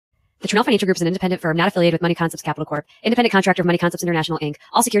The Trunell Financial Group is an independent firm not affiliated with Money Concepts Capital Corp. Independent contractor of Money Concepts International, Inc.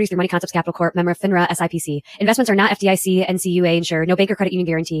 All securities through Money Concepts Capital Corp. Member of FINRA SIPC. Investments are not FDIC, NCUA insured. No bank or credit union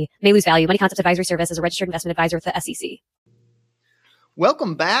guarantee. May lose value. Money Concepts Advisory Service is a registered investment advisor with the SEC.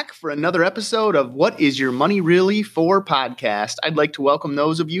 Welcome back for another episode of What Is Your Money Really For podcast. I'd like to welcome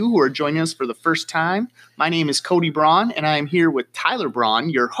those of you who are joining us for the first time. My name is Cody Braun, and I am here with Tyler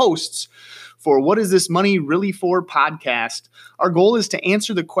Braun, your hosts for What Is This Money Really For podcast. Our goal is to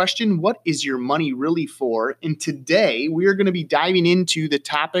answer the question, what is your money really for? And today we are going to be diving into the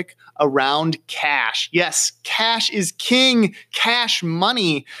topic around cash. Yes, cash is king, cash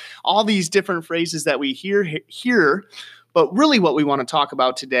money, all these different phrases that we hear here. But really what we want to talk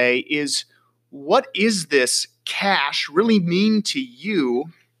about today is, what is this cash really mean to you?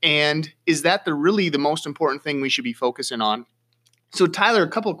 And is that really the most important thing we should be focusing on? So Tyler, a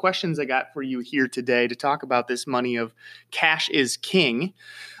couple of questions I got for you here today to talk about this money of cash is king.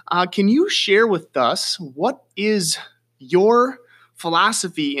 Can you share with us what is your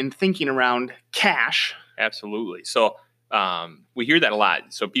philosophy in thinking around cash? Absolutely. So we hear that a lot.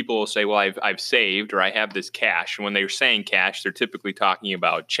 So people will say, well, I've saved, or I have this cash. And when they're saying cash, they're typically talking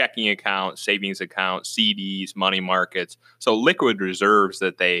about checking accounts, savings accounts, CDs, money markets. So liquid reserves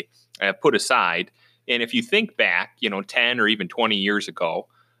that they put aside. And if you think back, 10 or even 20 years ago,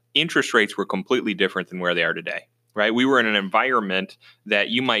 interest rates were completely different than where they are today, right? We were in an environment that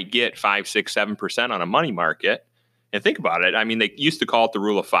you might get 5, 6, 7% on a money market. And think about it. I mean, they used to call it the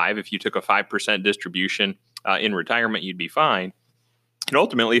rule of 5. If you took a 5% distribution in retirement, you'd be fine. And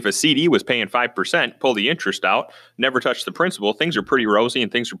ultimately, if a CD was paying 5%, pull the interest out, never touch the principal, things are pretty rosy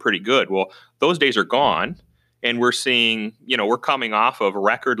and things are pretty good. Well, those days are gone. And we're seeing, we're coming off of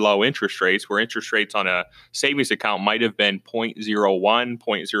record low interest rates, where interest rates on a savings account might have been 0.01,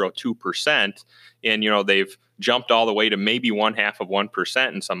 0.02%. And, they've jumped all the way to maybe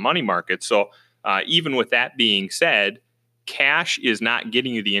 0.5% in some money markets. So even with that being said, cash is not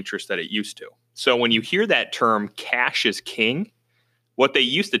getting you the interest that it used to. So when you hear that term, cash is king, what they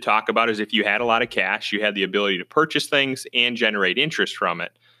used to talk about is if you had a lot of cash, you had the ability to purchase things and generate interest from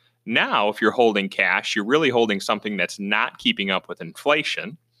it. Now, if you're holding cash, you're really holding something that's not keeping up with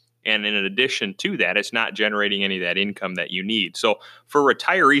inflation. And in addition to that, it's not generating any of that income that you need. So for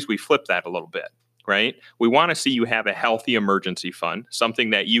retirees, we flip that a little bit, right? We want to see you have a healthy emergency fund, something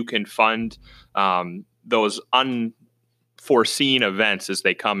that you can fund those unforeseen events as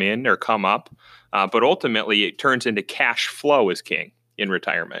they come in or come up. But ultimately, it turns into cash flow is king in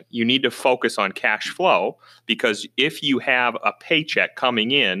retirement. You need to focus on cash flow, because if you have a paycheck coming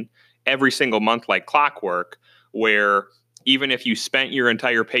in every single month like clockwork, where even if you spent your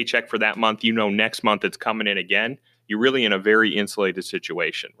entire paycheck for that month, next month it's coming in again, you're really in a very insulated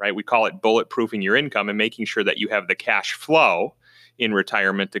situation, right? We call it bulletproofing your income and making sure that you have the cash flow in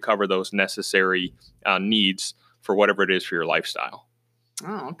retirement to cover those necessary needs for whatever it is for your lifestyle.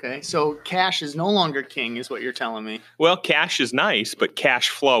 Oh, okay. So cash is no longer king is what you're telling me. Well, cash is nice, but cash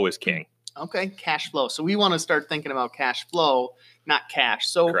flow is king. Okay, cash flow. So we want to start thinking about cash flow, not cash.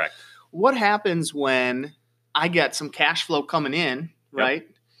 So Correct. What happens when I get some cash flow coming in, right?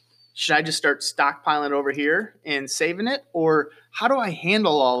 Yep. Should I just start stockpiling over here and saving it? Or how do I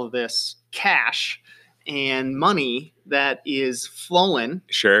handle all of this cash and money that is flowing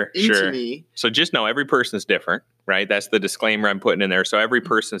into me? So just know every person is different. Right? That's the disclaimer I'm putting in there. So every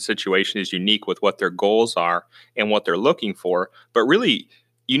person's situation is unique with what their goals are and what they're looking for. But really,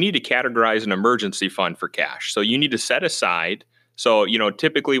 you need to categorize an emergency fund for cash. So you need to set aside. So,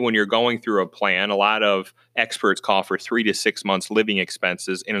 typically when you're going through a plan, a lot of experts call for 3 to 6 months living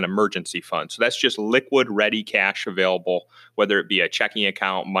expenses in an emergency fund. So that's just liquid, ready cash available, whether it be a checking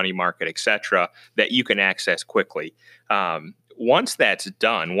account, money market, et cetera, that you can access quickly. Once that's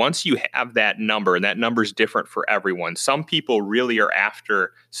done, once you have that number, and that number is different for everyone. Some people really are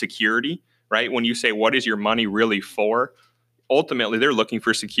after security, right? When you say, what is your money really for? Ultimately, they're looking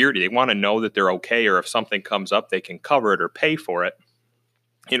for security. They want to know that they're okay, or if something comes up, they can cover it or pay for it.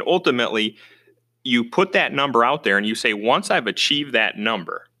 And ultimately, you put that number out there and you say, once I've achieved that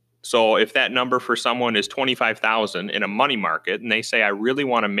number, so if that number for someone is $25,000 in a money market, and they say, I really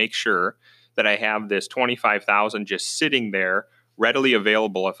want to make sure that I have this $25,000 just sitting there readily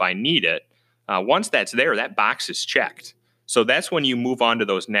available if I need it. Once that's there, that box is checked. So that's when you move on to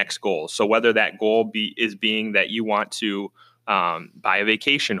those next goals. So whether that goal is being that you want to buy a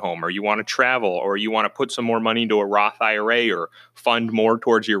vacation home, or you want to travel, or you want to put some more money into a Roth IRA or fund more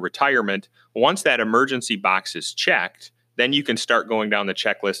towards your retirement, once that emergency box is checked, then you can start going down the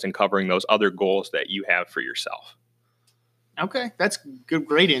checklist and covering those other goals that you have for yourself. Okay, that's good,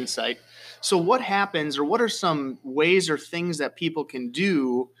 great insight. So what happens, or what are some ways or things that people can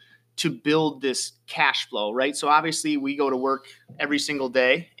do to build this cash flow, right? So obviously we go to work every single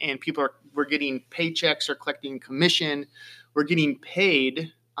day and we're getting paychecks or collecting commission. We're getting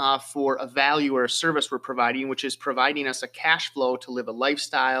paid for a value or a service we're providing, which is providing us a cash flow to live a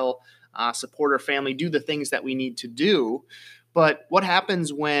lifestyle, support our family, do the things that we need to do. But what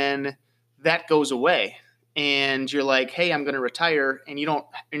happens when that goes away and you're like, hey, I'm going to retire, and you're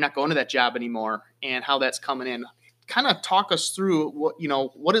not going to that job anymore, and how that's coming in? Kind of talk us through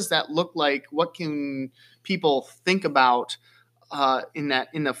what does that look like? What can people think about in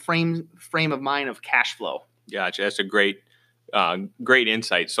the frame of mind of cash flow? Gotcha. That's a great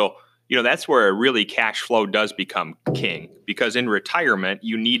insight. So, that's where really cash flow does become king, because in retirement,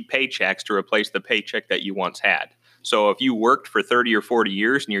 you need paychecks to replace the paycheck that you once had. So if you worked for 30 or 40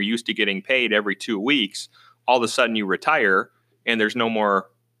 years and you're used to getting paid every 2 weeks, all of a sudden you retire and there's no more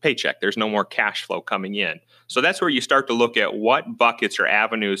paycheck. There's no more cash flow coming in. So that's where you start to look at what buckets or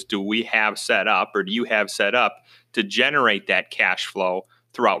avenues do we have set up, or do you have set up to generate that cash flow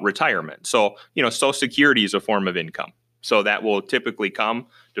throughout retirement? So, Social Security is a form of income. So that will typically come,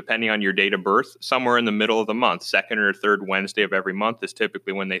 depending on your date of birth, somewhere in the middle of the month. Second or third Wednesday of every month is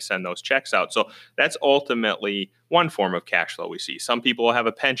typically when they send those checks out. So that's ultimately one form of cash flow we see. Some people will have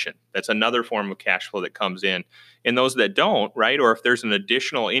a pension. That's another form of cash flow that comes in. And those that don't, right, or if there's an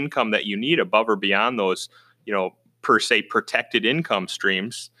additional income that you need above or beyond those, per se protected income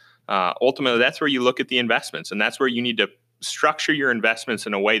streams, ultimately that's where you look at the investments. And that's where you need to structure your investments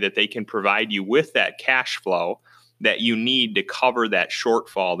in a way that they can provide you with that cash flow that you need to cover that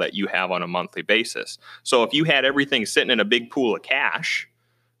shortfall that you have on a monthly basis. So if you had everything sitting in a big pool of cash,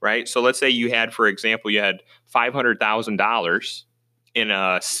 right? So let's say you had, for example, you had $500,000 in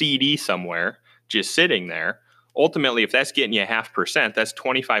a CD somewhere just sitting there. Ultimately, if that's getting you 0.5%, that's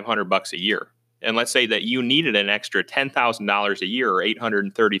 $2,500 a year. And let's say that you needed an extra $10,000 a year or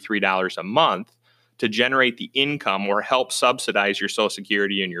 $833 a month to generate the income or help subsidize your Social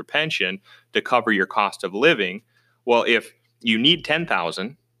Security and your pension to cover your cost of living. Well, if you need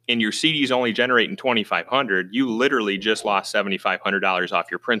 $10,000 and your CD is only generating $2,500, you literally just lost $7,500 off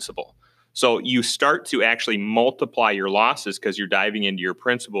your principal. So you start to actually multiply your losses because you're diving into your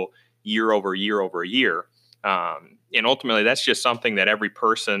principal year over year over year. And ultimately, that's just something that every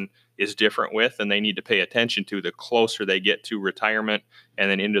person is different with, and they need to pay attention to the closer they get to retirement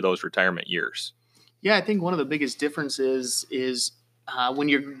and then into those retirement years. Yeah, I think one of the biggest differences is when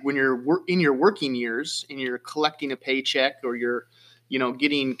you're in your working years and you're collecting a paycheck, or you're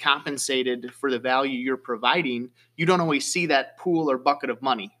getting compensated for the value you're providing, you don't always see that pool or bucket of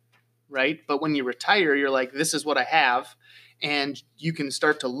money, right? But when you retire, you're like, this is what I have, and you can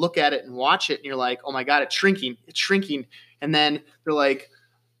start to look at it and watch it, and you're like, oh my God, it's shrinking, and then they're like,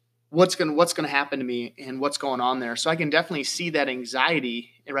 what's going to happen to me, and what's going on there? So I can definitely see that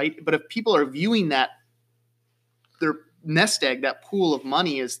anxiety, right? But if people are viewing that, their nest egg, that pool of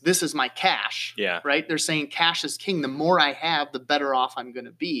money, is this is my cash, right? They're saying cash is king. The more I have, the better off I'm going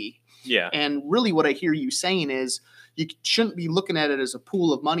to be. Yeah. And really what I hear you saying is you shouldn't be looking at it as a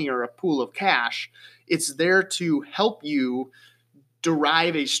pool of money or a pool of cash. It's there to help you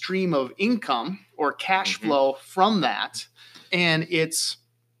derive a stream of income or cash flow from that. And it's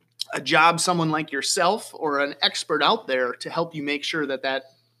a job someone like yourself or an expert out there to help you make sure that that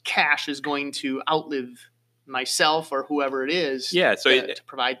cash is going to outlive myself or whoever it is to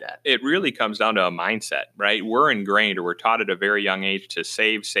provide that. It really comes down to a mindset, right? We're ingrained, or we're taught at a very young age to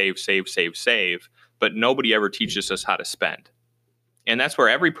save, but nobody ever teaches us how to spend. And that's where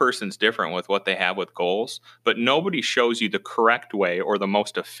every person's different with what they have with goals, but nobody shows you the correct way or the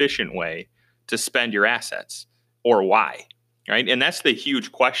most efficient way to spend your assets, or why, right? And that's the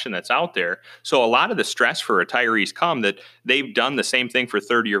huge question that's out there. So a lot of the stress for retirees come that they've done the same thing for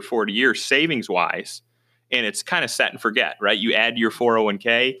 30 or 40 years savings-wise, and it's kind of set and forget, right? You add your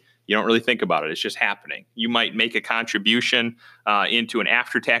 401k, you don't really think about it. It's just happening. You might make a contribution into an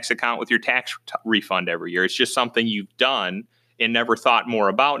after-tax account with your tax refund every year. It's just something you've done and never thought more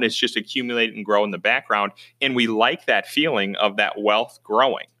about, and it's just accumulated and grow in the background. And we like that feeling of that wealth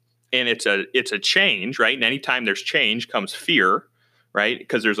growing. And it's a change, right? And anytime there's change comes fear, right?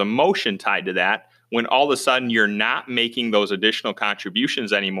 Because there's emotion tied to that. When all of a sudden you're not making those additional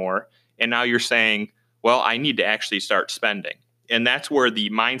contributions anymore, and now you're saying, well, I need to actually start spending. And that's where the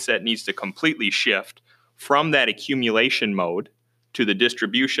mindset needs to completely shift from that accumulation mode to the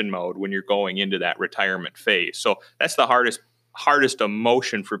distribution mode when you're going into that retirement phase. So that's the hardest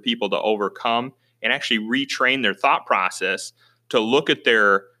emotion for people to overcome, and actually retrain their thought process to look at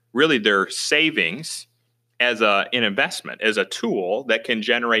their savings as an investment, as a tool that can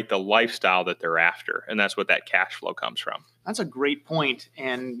generate the lifestyle that they're after. And that's what that cash flow comes from. That's a great point,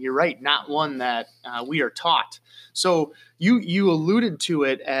 and you're right, not one that we are taught. So you alluded to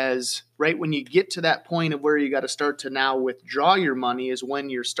it as, right, when you get to that point of where you got to start to now withdraw your money is when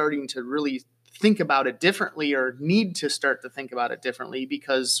you're starting to really think about it differently, or need to start to think about it differently,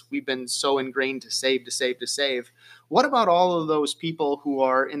 because we've been so ingrained to save, to save, to save. What about all of those people who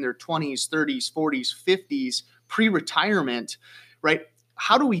are in their 20s, 30s, 40s, 50s, pre-retirement, right?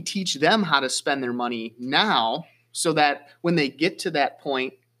 How do we teach them how to spend their money now so that when they get to that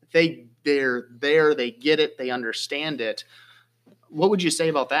point, they're there, they get it, they understand it? What would you say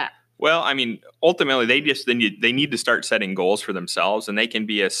about that? Well, I mean, ultimately, they need to start setting goals for themselves, and they can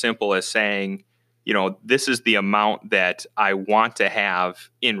be as simple as saying, this is the amount that I want to have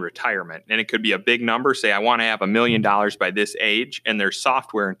in retirement. And it could be a big number. Say, I want to have $1 million by this age. And there's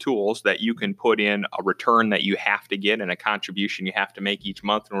software and tools that you can put in a return that you have to get and a contribution you have to make each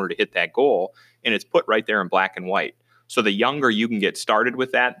month in order to hit that goal. And it's put right there in black and white. So the younger you can get started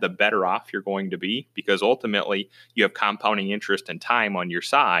with that, the better off you're going to be, because ultimately you have compounding interest and time on your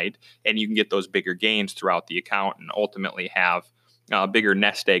side, and you can get those bigger gains throughout the account and ultimately have a bigger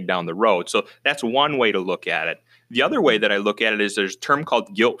nest egg down the road. So that's one way to look at it. The other way that I look at it is there's a term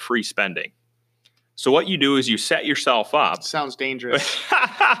called guilt-free spending. So what you do is you set yourself up. Sounds dangerous.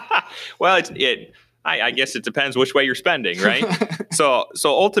 Well, I guess it depends which way you're spending, right? So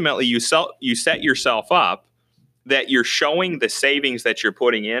ultimately you set yourself up that you're showing the savings that you're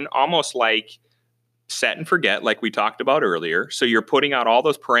putting in almost like set and forget, like we talked about earlier. So you're putting out all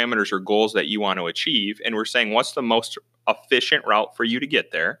those parameters or goals that you want to achieve, and we're saying what's the most efficient route for you to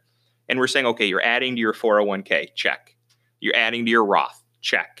get there. And we're saying, okay, you're adding to your 401k, check. You're adding to your Roth,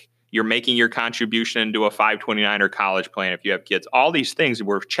 check. You're making your contribution into a 529 or college plan if you have kids. All these things,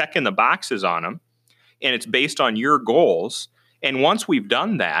 we're checking the boxes on them, and it's based on your goals. And once we've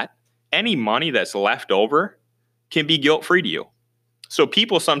done that, any money that's left over can be guilt-free to you. So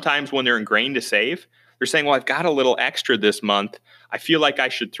people sometimes, when they're ingrained to save, they're saying, well, I've got a little extra this month. I feel like I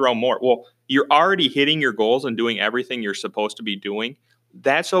should throw more. Well, you're already hitting your goals and doing everything you're supposed to be doing.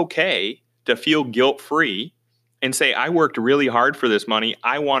 That's okay to feel guilt-free and say, I worked really hard for this money.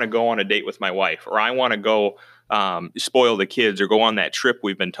 I want to go on a date with my wife, or I want to go spoil the kids or go on that trip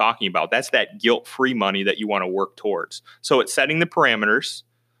we've been talking about. That's that guilt-free money that you want to work towards. So it's setting the parameters,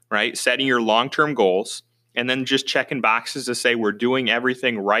 right? Setting your long-term goals, and then just checking boxes to say we're doing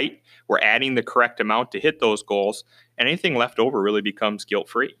everything right. We're adding the correct amount to hit those goals, and anything left over really becomes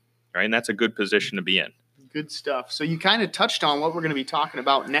guilt-free, right? And that's a good position to be in. Good stuff. So you kind of touched on what we're going to be talking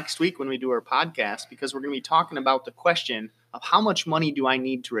about next week when we do our podcast, because we're going to be talking about the question of how much money do I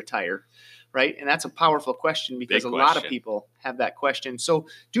need to retire, right? And that's a powerful question, because a lot of people have that question. So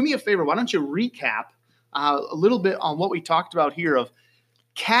do me a favor. Why don't you recap a little bit on what we talked about here of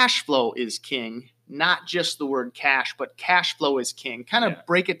cash flow is king, not just the word cash, but cash flow is king. Kind of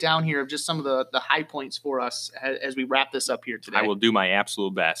break it down here of just some of the high points for us as we wrap this up here today. I will do my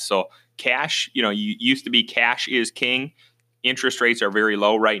absolute best. So cash, you used to be cash is king. Interest rates are very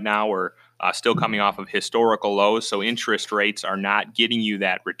low right now. We're still coming off of historical lows. So interest rates are not getting you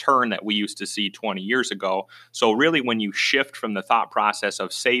that return that we used to see 20 years ago. So really, when you shift from the thought process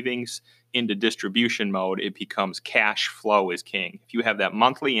of savings into distribution mode, it becomes cash flow is king. If you have that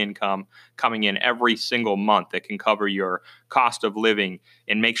monthly income coming in every single month that can cover your cost of living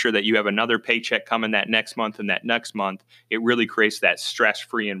and make sure that you have another paycheck coming that next month and that next month, it really creates that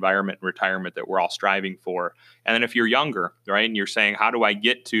stress-free environment in retirement that we're all striving for. And then if you're younger, right, and you're saying, how do I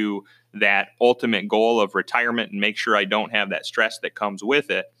get to that ultimate goal of retirement and make sure I don't have that stress that comes with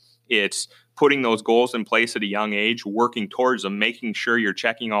it? It's putting those goals in place at a young age, working towards them, making sure you're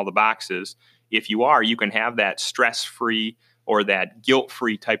checking all the boxes. If you are, you can have that stress-free or that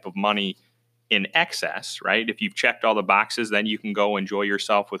guilt-free type of money in excess, right? If you've checked all the boxes, then you can go enjoy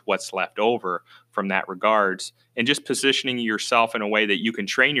yourself with what's left over from that regards, and just positioning yourself in a way that you can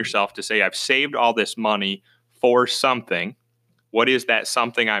train yourself to say, I've saved all this money for something. What is that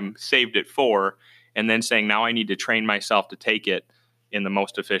something I'm saved it for? And then saying, now I need to train myself to take it in the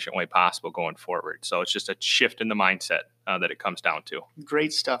most efficient way possible going forward. So it's just a shift in the mindset that it comes down to.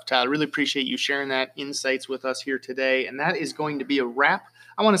 Great stuff, Tyler. Really appreciate you sharing that insights with us here today. And that is going to be a wrap.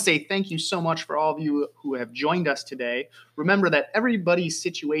 I want to say thank you so much for all of you who have joined us today. Remember that everybody's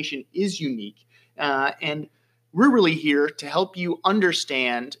situation is unique, and we're really here to help you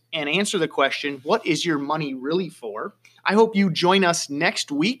understand and answer the question, what is your money really for? I hope you join us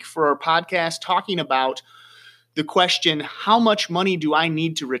next week for our podcast talking about the question, how much money do I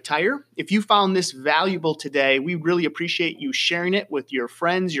need to retire? If you found this valuable today, we really appreciate you sharing it with your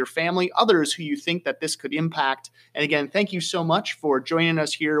friends, your family, others who you think that this could impact. And again, thank you so much for joining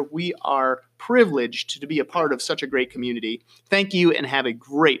us here. We are privileged to be a part of such a great community. Thank you and have a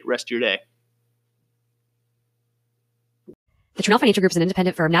great rest of your day. The Trinnell Financial Group is an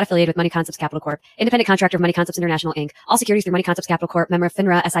independent firm not affiliated with Money Concepts Capital Corp. Independent contractor of Money Concepts International, Inc. All securities through Money Concepts Capital Corp. Member of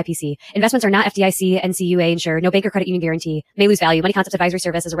FINRA SIPC. Investments are not FDIC, NCUA insured. No bank or credit union guarantee. May lose value. Money Concepts Advisory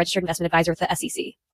Service is a registered investment advisor with the SEC.